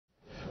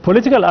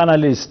Political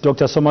analyst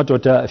Dr.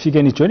 Somadoda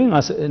Fikeni is joining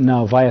us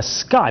now via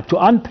Skype to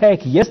unpack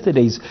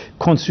yesterday's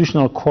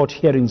Constitutional Court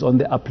hearings on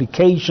the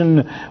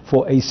application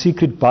for a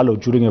secret ballot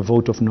during a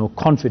vote of no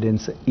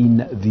confidence in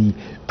the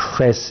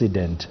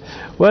president.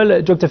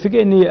 Well, Dr.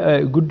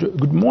 Fikeni,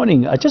 good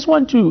morning. I just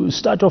want to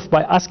start off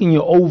by asking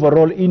you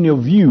overall, in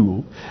your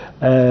view,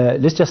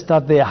 let's just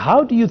start there.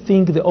 How do you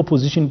think the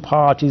opposition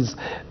parties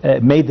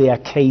made their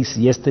case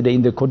yesterday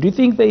in the court? Do you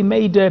think they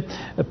made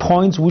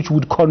points which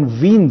would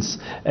convince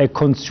a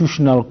Constitutional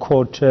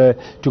Court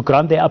to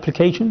grant their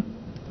application?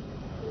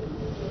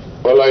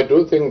 Well, I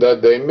do think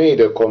that they made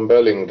a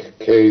compelling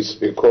case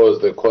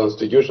because the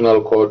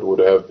Constitutional Court would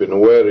have been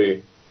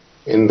wary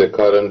in the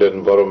current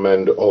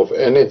environment of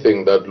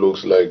anything that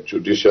looks like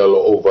judicial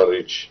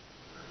overreach.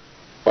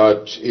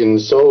 But in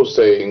so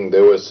saying,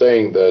 they were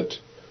saying that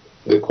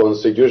the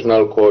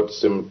Constitutional Court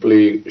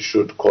simply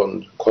should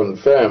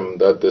confirm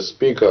that the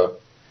Speaker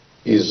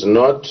is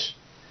not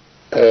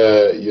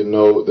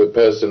the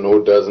person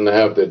who doesn't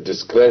have the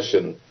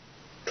discretion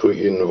to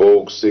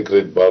invoke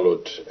secret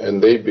ballot.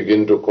 And they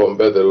begin to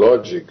compare the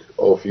logic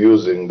of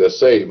using the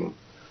same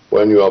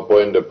when you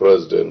appoint a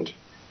president,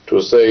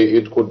 to say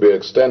it could be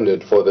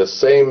extended for the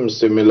same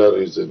similar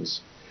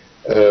reasons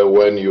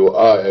when you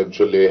are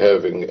actually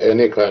having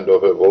any kind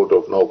of a vote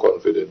of no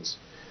confidence.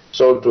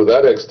 So to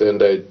that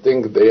extent, I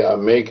think they are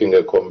making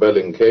a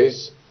compelling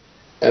case.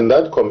 And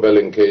that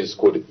compelling case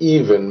could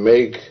even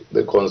make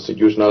the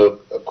Constitutional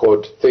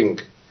Court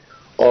think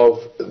of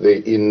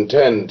the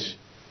intent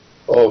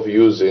of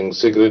using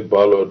secret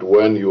ballot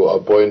when you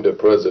appoint a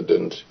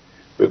president,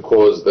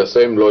 because the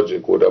same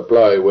logic would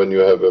apply when you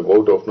have a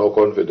vote of no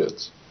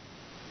confidence.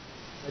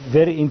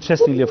 Very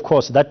interestingly, of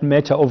course, that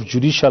matter of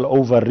judicial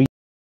overreach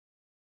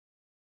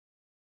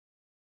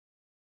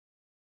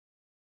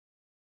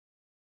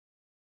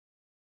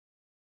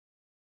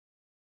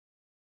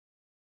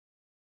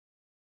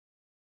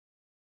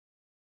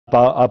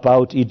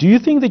about it. Do you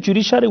think the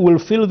judiciary will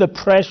feel the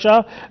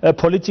pressure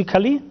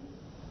politically?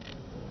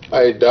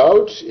 I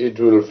doubt it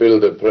will feel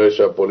the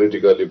pressure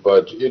politically,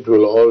 but it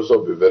will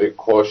also be very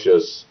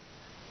cautious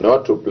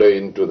not to play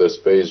into the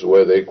space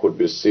where they could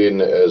be seen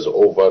as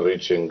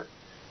overreaching.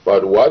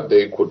 But what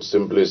they could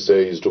simply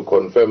say is to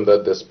confirm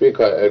that the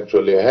Speaker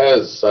actually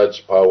has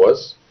such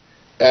powers,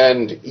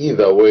 and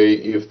either way,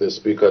 if the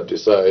Speaker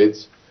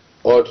decides,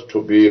 ought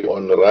to be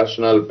on a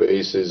rational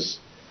basis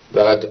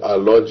that are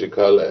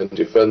logical and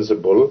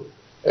defensible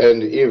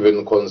and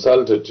even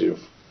consultative.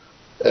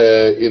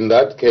 In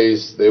that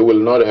case, they will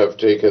not have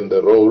taken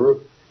the role.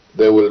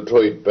 They will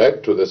throw it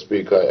back to the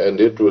Speaker,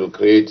 and it will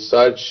create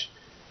such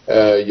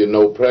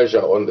pressure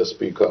on the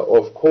Speaker.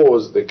 Of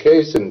course, the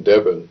case in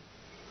Devon,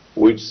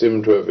 which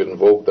seemed to have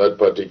invoked that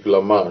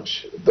particular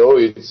march, though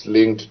it's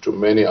linked to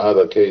many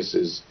other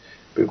cases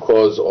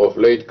because of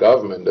late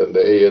government, and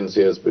the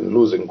ANC has been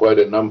losing quite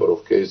a number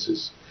of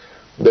cases.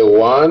 The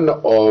one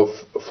of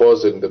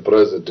forcing the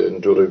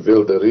president to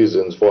reveal the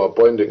reasons for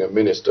appointing a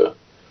minister,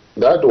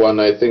 that one,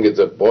 I think, it's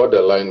a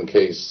borderline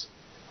case.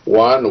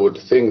 One would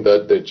think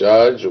that the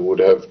judge would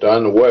have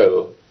done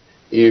well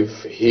if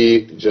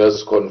he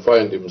just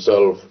confined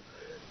himself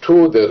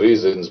to the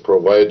reasons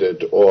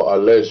provided or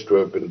alleged to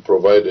have been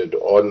provided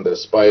on the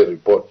spy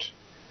report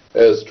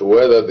as to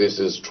whether this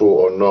is true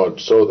or not,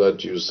 so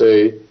that you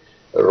say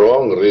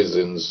wrong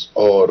reasons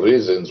or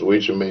reasons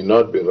which may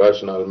not be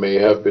rational may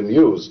have been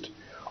used.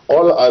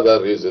 All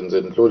other reasons,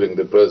 including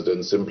the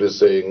president simply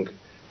saying,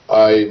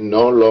 I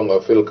no longer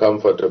feel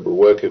comfortable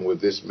working with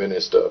this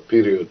minister,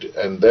 period.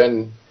 And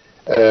then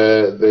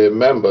the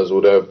members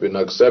would have been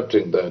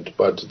accepting that.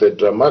 But the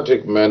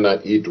dramatic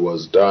manner it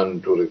was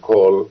done to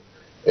recall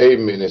a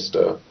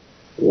minister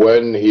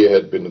when he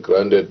had been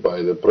granted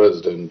by the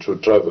president to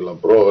travel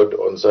abroad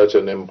on such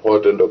an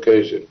important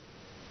occasion.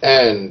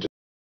 And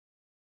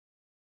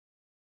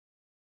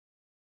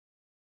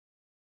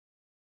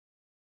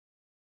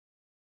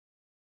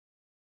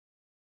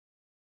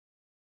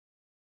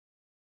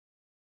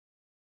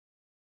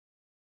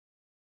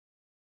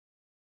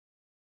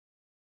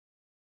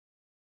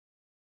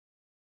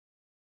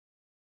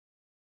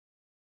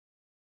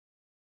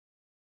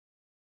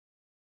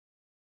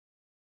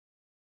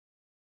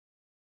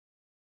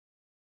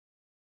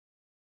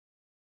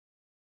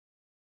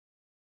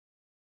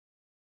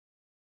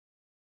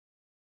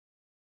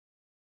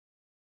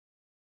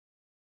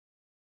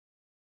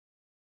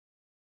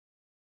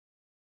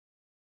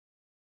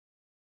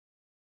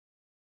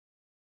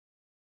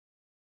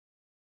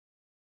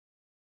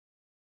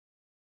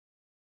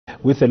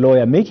with a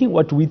lawyer, making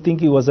what we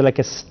think it was like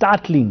a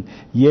startling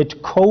yet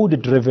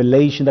coded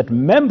revelation that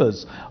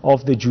members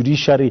of the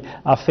judiciary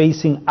are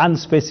facing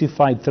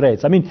unspecified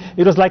threats. I mean,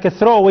 it was like a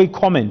throwaway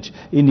comment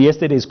in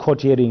yesterday's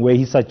court hearing where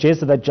he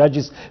suggested that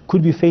judges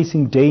could be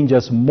facing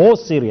dangers more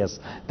serious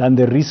than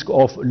the risk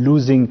of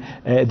losing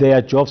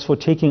their jobs for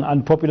taking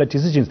unpopular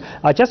decisions.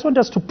 I just want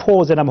us to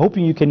pause, and I'm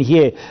hoping you can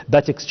hear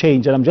that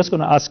exchange, and I'm just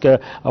going to ask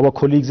our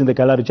colleagues in the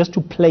gallery just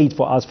to play it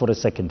for us for a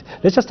second.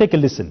 Let's just take a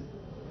listen.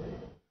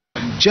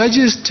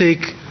 Judges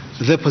take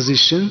the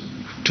position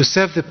to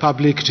serve the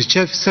public, to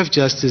serve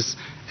justice,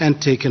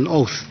 and take an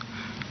oath.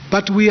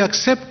 But we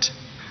accept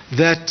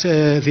that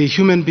they're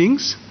human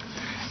beings,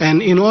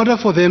 and in order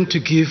for them to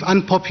give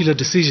unpopular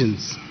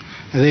decisions,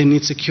 they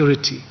need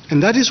security.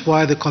 And that is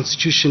why the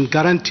Constitution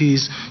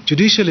guarantees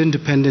judicial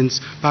independence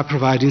by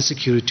providing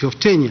security of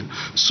tenure,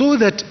 so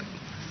that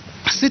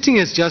sitting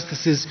as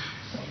justices,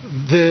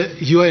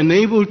 you are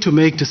enabled to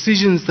make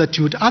decisions that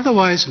you would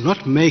otherwise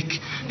not make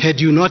had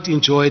you not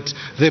enjoyed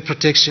their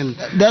protection.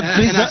 And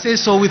I say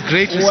so with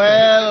great respect.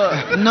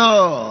 Well,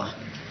 no.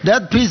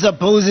 That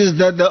presupposes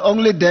that the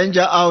only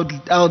danger out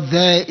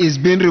there is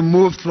being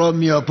removed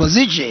from your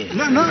position.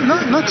 No,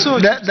 not so.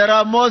 There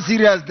are more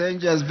serious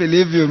dangers,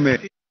 believe you me.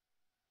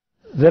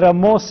 There are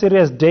more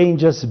serious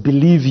dangers,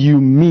 believe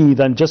you me,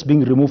 than just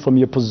being removed from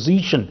your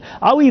position.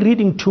 Are we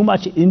reading too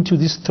much into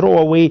this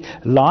throwaway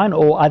line,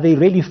 or are they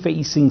really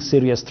facing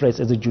serious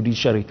threats as a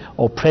judiciary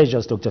or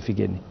pressures, Dr.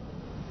 Figeni?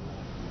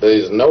 There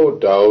is no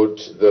doubt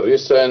the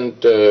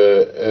recent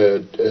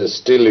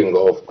stealing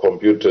of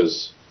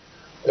computers,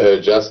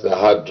 just the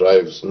hard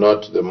drives,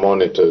 not the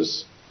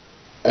monitors,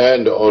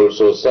 and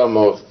also some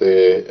of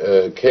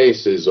the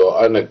cases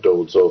or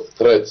anecdotes of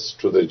threats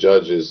to the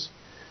judges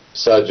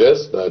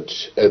suggest that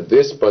at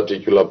this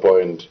particular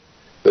point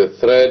the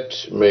threat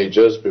may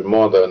just be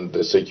more than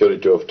the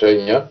security of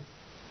tenure.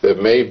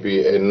 There may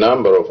be a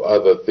number of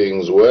other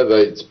things, whether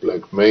it's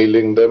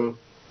blackmailing them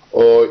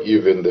or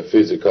even the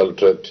physical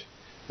threat.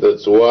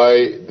 That's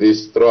why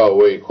this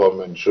throwaway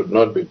comment should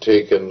not be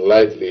taken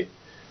lightly,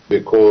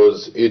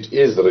 because it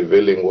is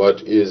revealing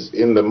what is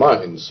in the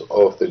minds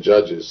of the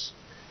judges.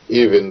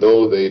 Even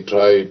though they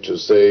try to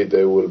say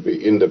they will be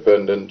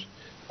independent,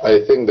 I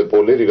think the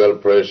political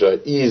pressure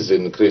is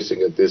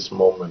increasing at this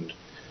moment.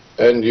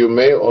 And you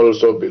may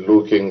also be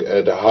looking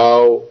at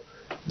how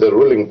the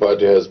ruling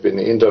party has been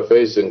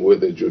interfacing with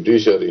the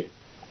judiciary,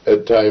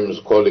 at times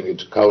calling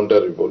it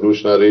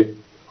counter-revolutionary,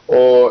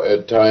 or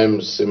at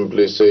times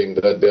simply saying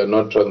that they are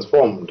not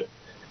transformed.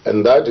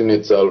 And that in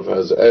itself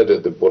has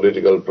added the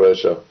political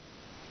pressure.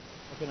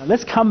 Okay, now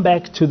let's come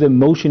back to the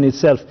motion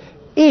itself.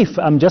 If,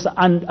 I'm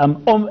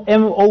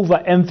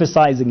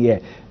overemphasizing here,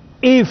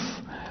 if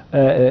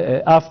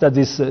after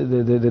this,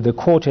 the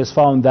court has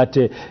found that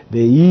there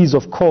is,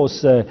 of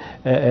course,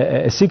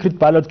 a secret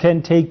ballot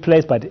can take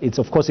place, but it's,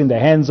 of course, in the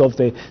hands of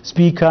the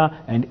Speaker.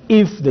 And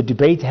if the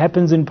debate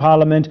happens in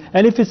Parliament,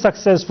 and if it's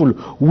successful,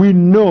 we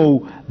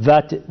know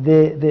that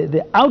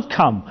the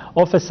outcome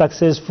of a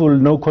successful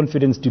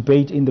no-confidence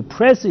debate in the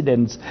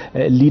President's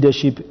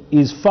leadership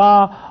is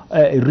far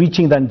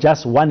reaching than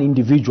just one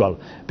individual.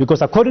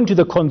 Because according to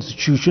the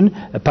Constitution,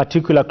 a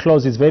particular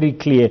clause is very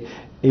clear.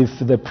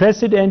 If the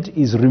President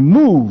is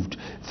removed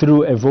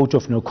through a vote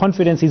of no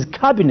confidence, his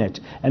cabinet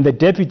and the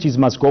deputies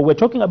must go. We're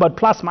talking about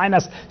plus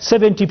minus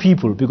 70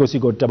 people, because you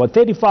got about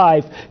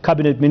 35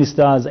 cabinet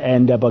ministers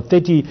and about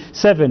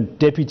 37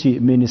 deputy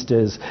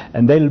ministers,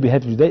 and they will be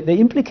happy. The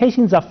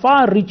implications are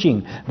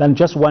far-reaching than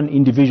just one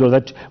individual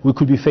that we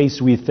could be faced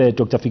with,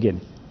 Dr.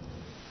 Figeni.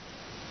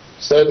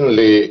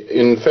 Certainly,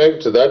 in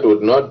fact, that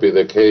would not be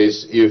the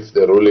case if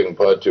the ruling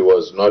party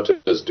was not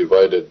as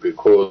divided,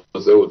 because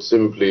they would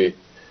simply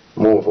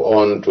move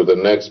on to the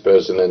next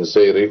person and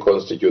say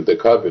reconstitute the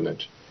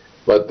cabinet.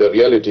 But the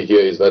reality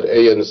here is that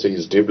ANC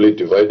is deeply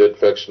divided,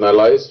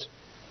 factionalized,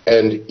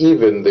 and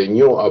even the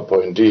new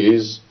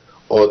appointees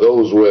or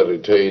those who were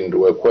retained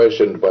were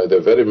questioned by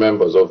the very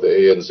members of the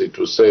ANC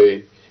to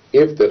say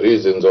if the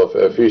reasons of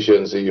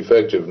efficiency,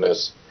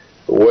 effectiveness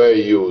were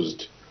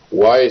used,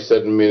 why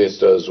certain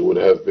ministers would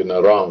have been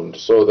around.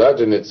 So that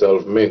in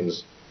itself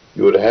means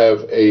you would have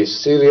a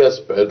serious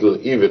battle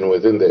even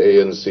within the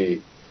ANC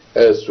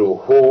as to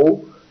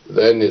who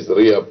then is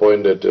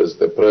reappointed as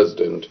the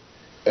president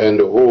and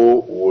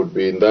who would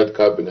be in that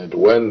cabinet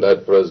when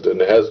that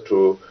president has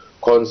to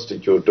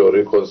constitute or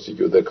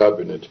reconstitute the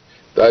cabinet.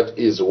 That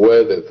is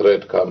where the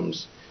threat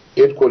comes.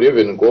 It could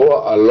even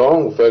go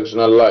along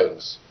factional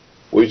lines,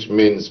 which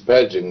means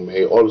purging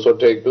may also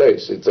take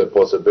place. It's a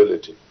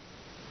possibility.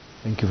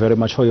 Thank you very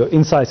much for your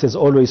insights. As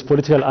always,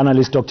 political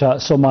analyst Dr.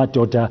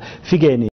 Figeni.